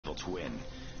twin.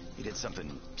 He did something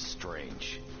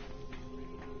strange.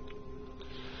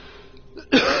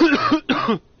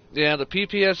 Yeah, the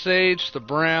PPSH, the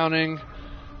Browning,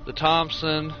 the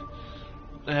Thompson,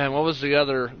 and what was the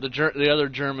other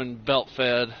German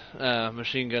belt-fed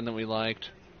machine gun that we liked?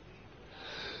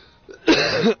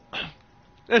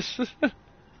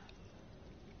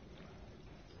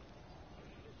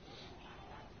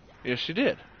 Yes, she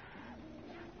did.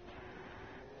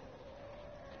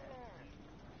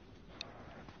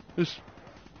 This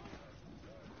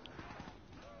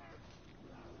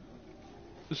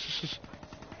is.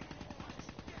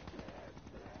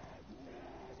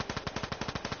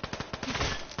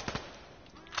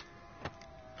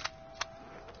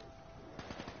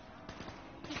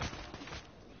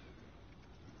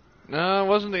 No, it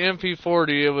wasn't the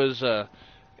MP40.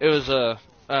 It was a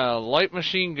light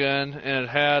machine gun, and it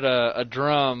had a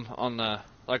drum on the,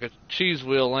 like a cheese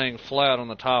wheel laying flat on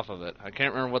the top of it. I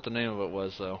can't remember what the name of it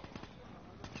was though.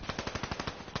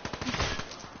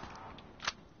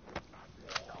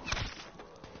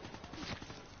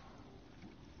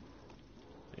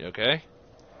 You okay?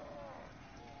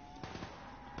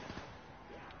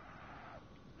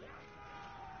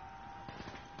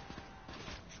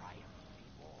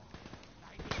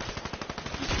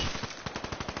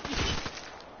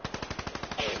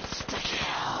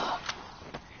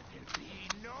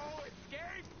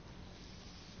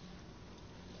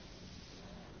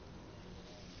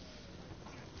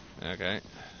 Okay.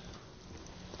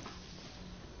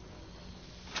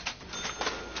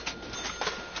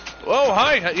 Whoa,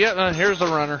 hi! Yeah, here's the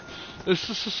runner.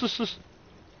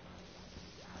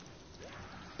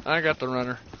 I got the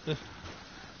runner.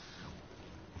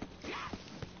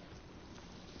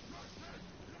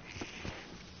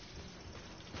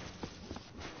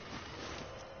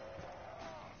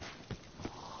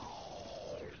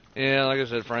 Yeah, like I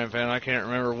said, Frying Pan, I can't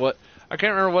remember what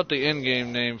the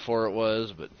in-game name for it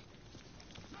was, but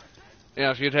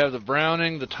yeah, if you'd have the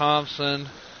Browning, the Thompson,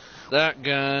 that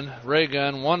gun, ray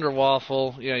gun, Wonder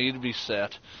Waffle, yeah, you'd be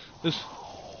set.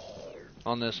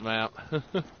 On this map.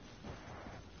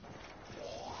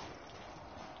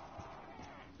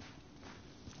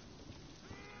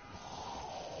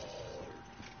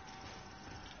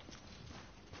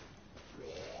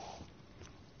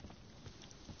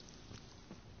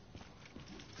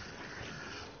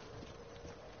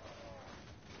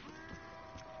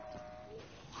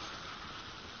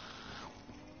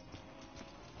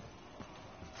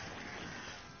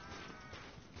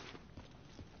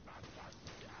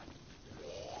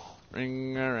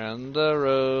 Ring around the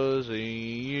rosy,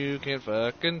 you can't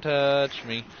fucking touch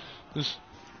me.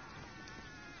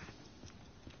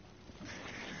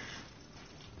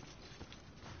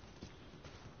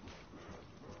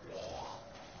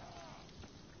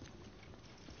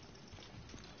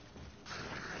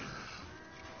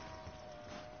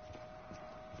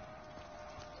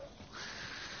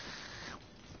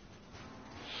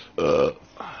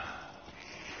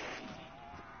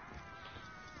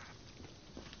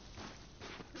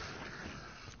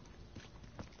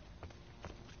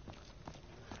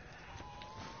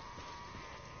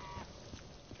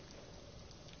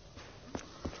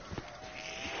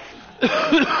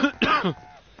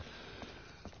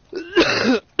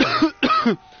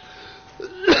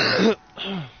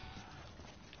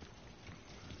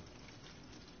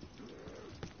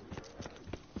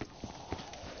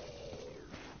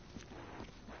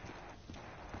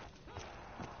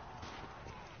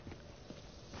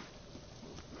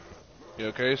 You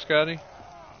okay, Scotty?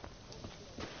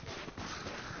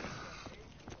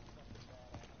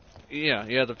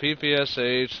 Yeah, the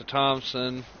PPSH, the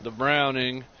Thompson, the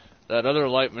Browning, that other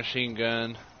light machine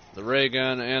gun, the ray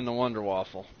gun, and the Wonder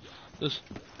Waffle.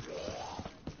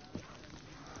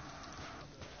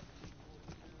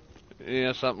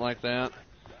 Yeah, something like that.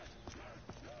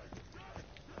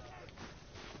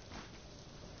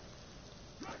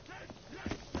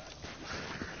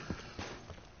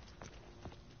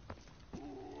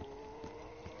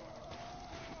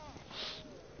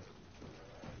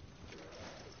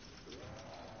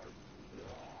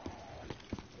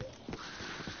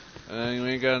 You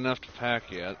ain't got enough to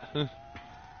pack yet.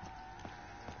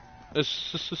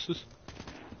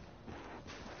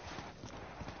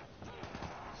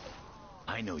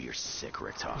 I know you're sick,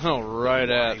 Richthofen. Oh, right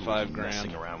at Why $5 were you grand.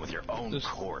 messing around with your own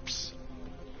corpse.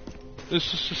 They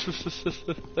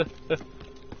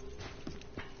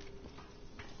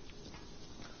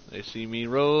see me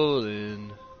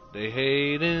rolling, they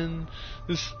hating.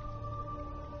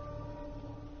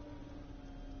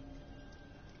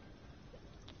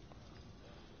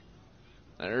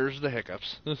 There's the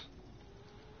hiccups.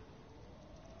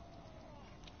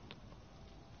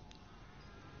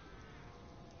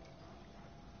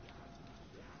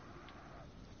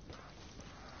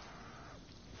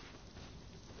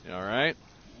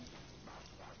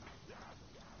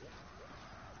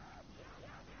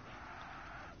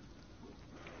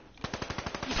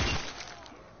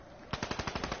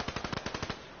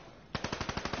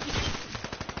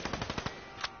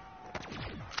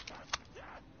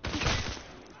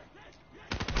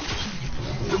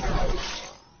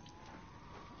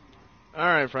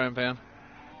 Alright, frying pan.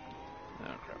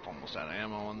 Oh crap, almost out of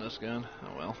ammo on this gun.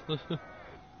 Oh well.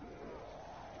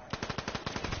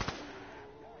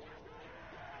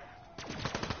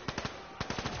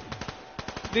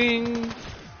 Ding!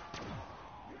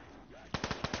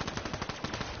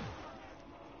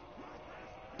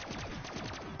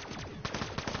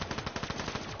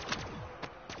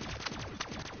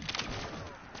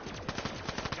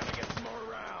 Gotta get some more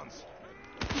rounds.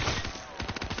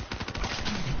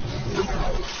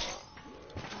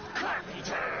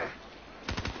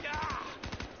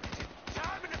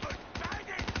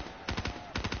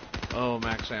 Oh,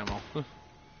 max ammo.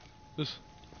 This.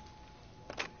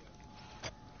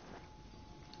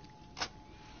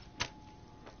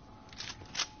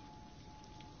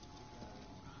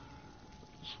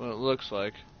 That's what it looks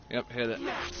like. Yep, hit it. There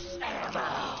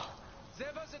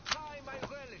was a time I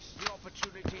relished the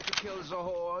opportunity to kill the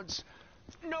hordes.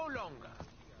 No longer.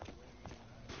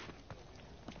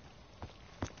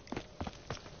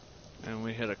 And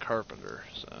we hit a carpenter,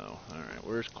 so, alright,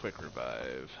 where's quick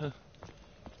revive?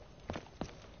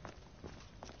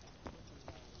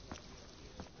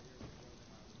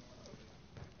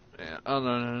 Yeah, oh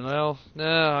no,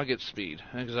 I'll get speed,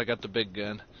 because I got the big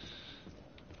gun.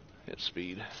 Hit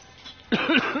speed. What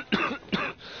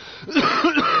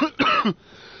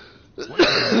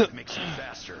if it makes you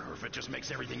faster, or if it just makes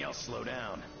everything else slow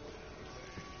down?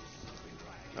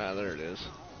 Ah, there it is.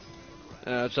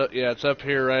 It's up. Yeah, it's up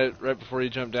here, right before you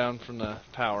jump down from the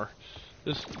power.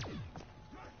 Just.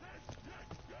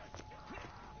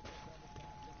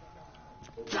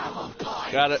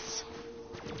 Got it.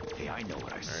 Hey, I know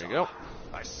what I saw. There you go.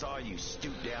 I saw you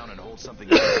stoop down and hold something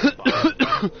in your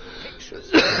spot.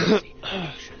 Pictures.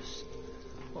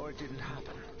 Or it didn't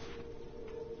happen.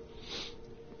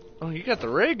 Oh, you got the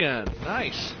ray gun.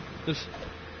 Nice. Just.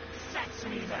 Set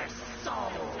me their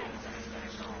soul.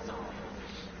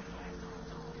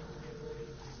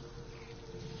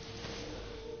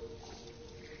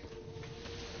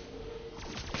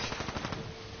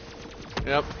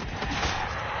 Yep.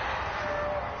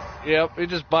 Yep, he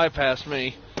just bypassed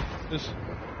me. Just.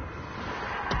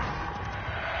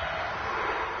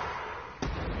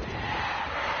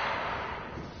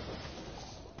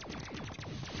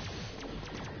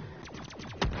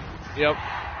 Yep.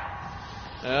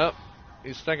 Yep.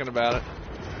 He's thinking about it.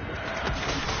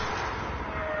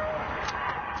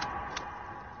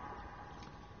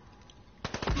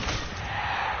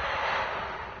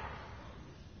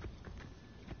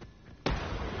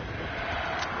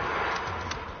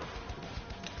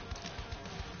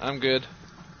 I'm good.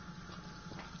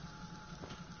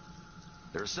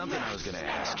 There was something I was going to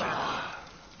ask you.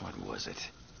 What was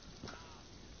it?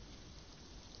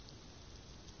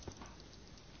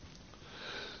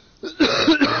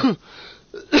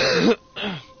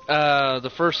 The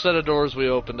first set of doors we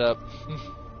opened up.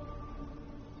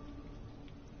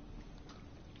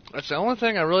 That's the only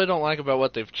thing I really don't like about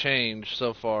what they've changed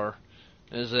so far,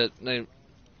 is that they...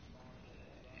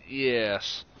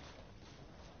 Yes.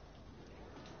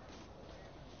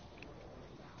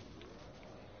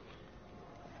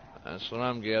 That's what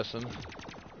I'm guessing.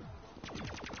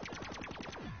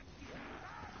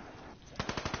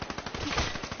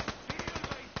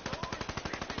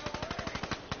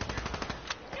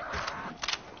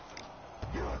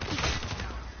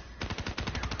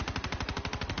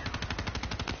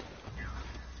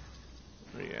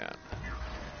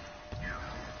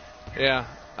 Yeah.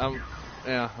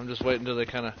 I'm just waiting until they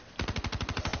kind of...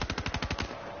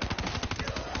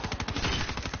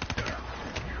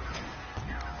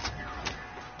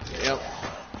 Yep.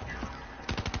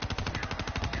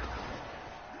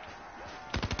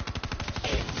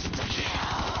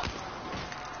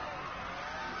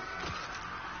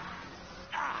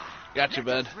 Gotcha,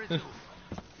 bud.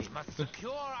 We must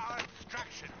secure our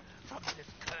extraction from this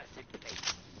cursed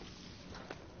place.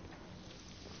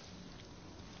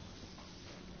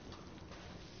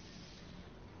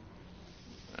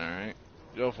 Alright.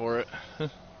 Go for it.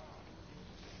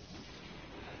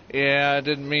 Yeah, I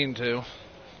didn't mean to.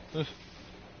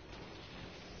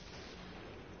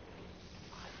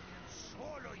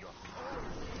 Swallow your soul.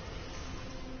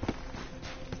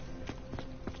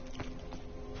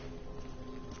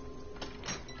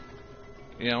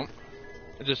 You know,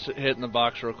 just hitting the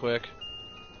box real quick.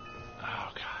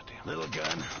 Oh, god damn. Little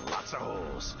gun, lots of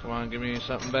holes. Come on, give me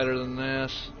something better than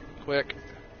this. Quick.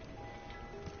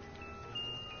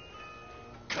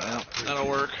 Well, that'll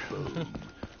work.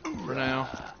 For now.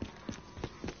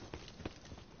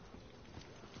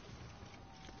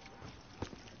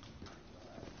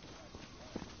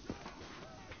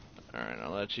 Alright,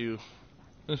 I'll let you...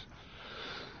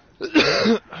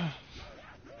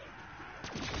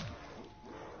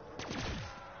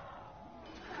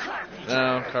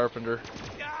 carpenter.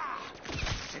 Ah,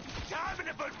 it's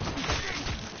interminable.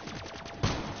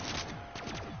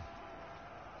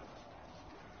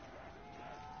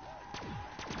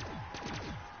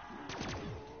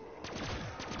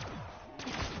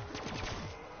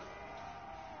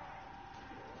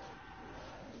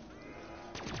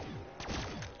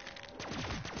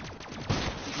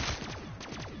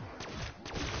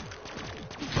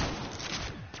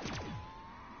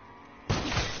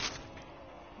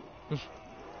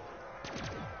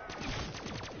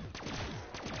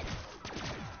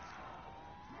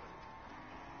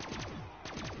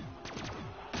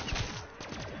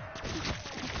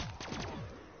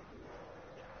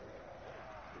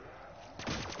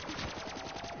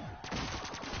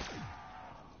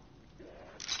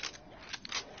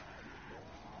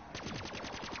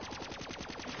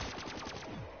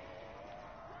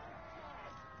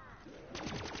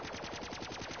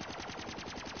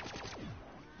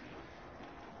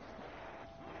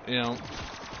 You know,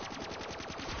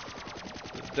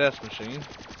 the death machine.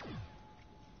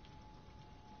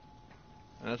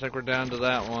 And I think we're down to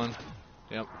that one.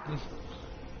 Yep.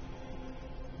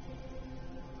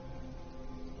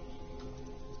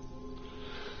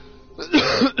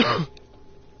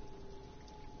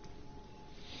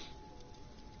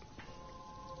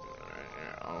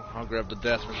 I'll grab the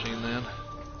death machine then.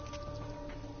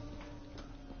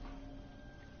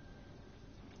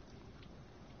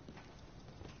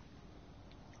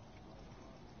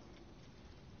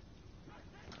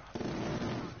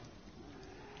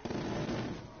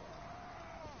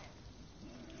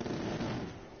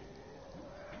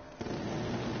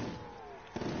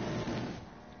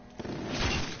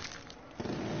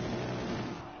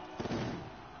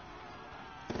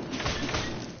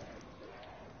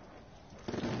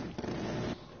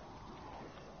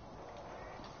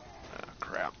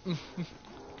 Crap. Shoot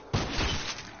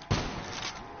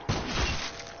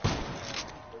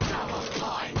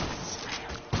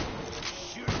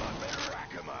him up and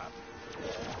rack him up.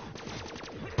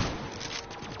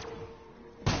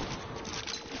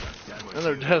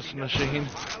 Another death machine.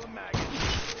 Pile of maggots.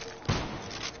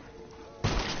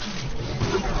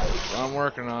 That's what I'm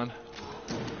working on.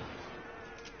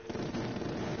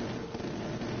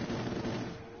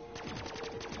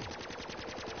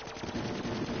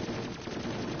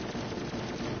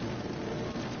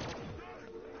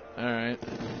 Alright.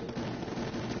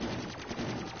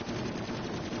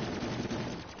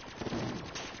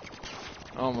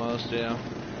 Almost, yeah.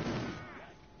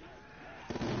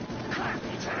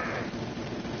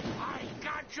 I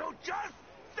got you, just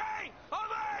stay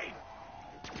alive!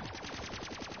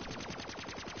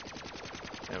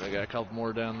 Yeah, we got a couple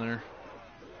more down there.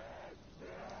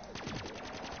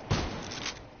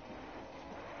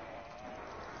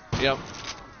 Yep.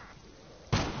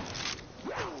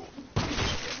 You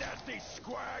nasty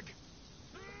squag!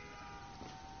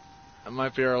 That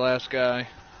might be our last guy.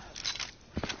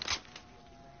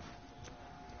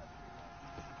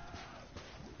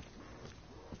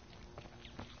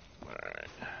 Alright.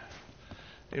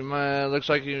 You might, looks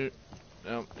like you...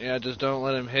 Oh, yeah, just don't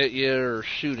let him hit you or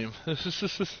shoot him.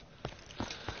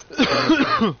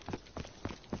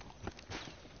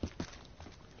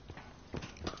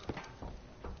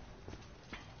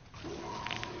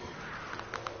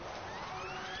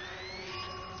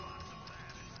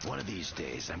 One of these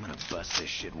days, I'm gonna bust this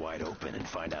shit wide open and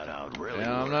find out how it really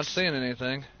Yeah, works. I'm not seeing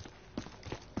anything.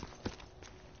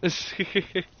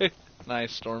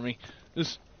 Nice, Stormy.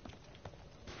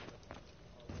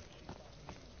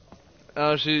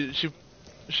 Oh, she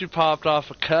popped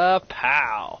off a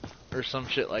kapow or some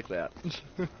shit like that.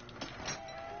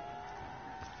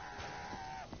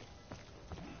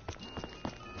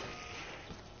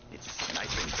 It's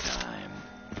sniping time.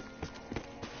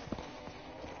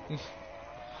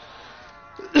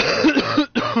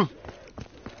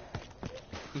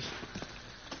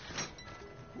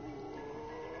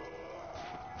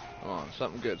 Come on,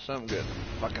 something good, something good.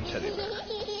 Fucking teddy bear.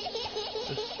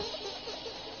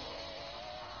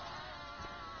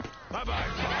 Bye-bye,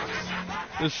 Fox.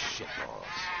 This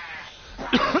Shitballs.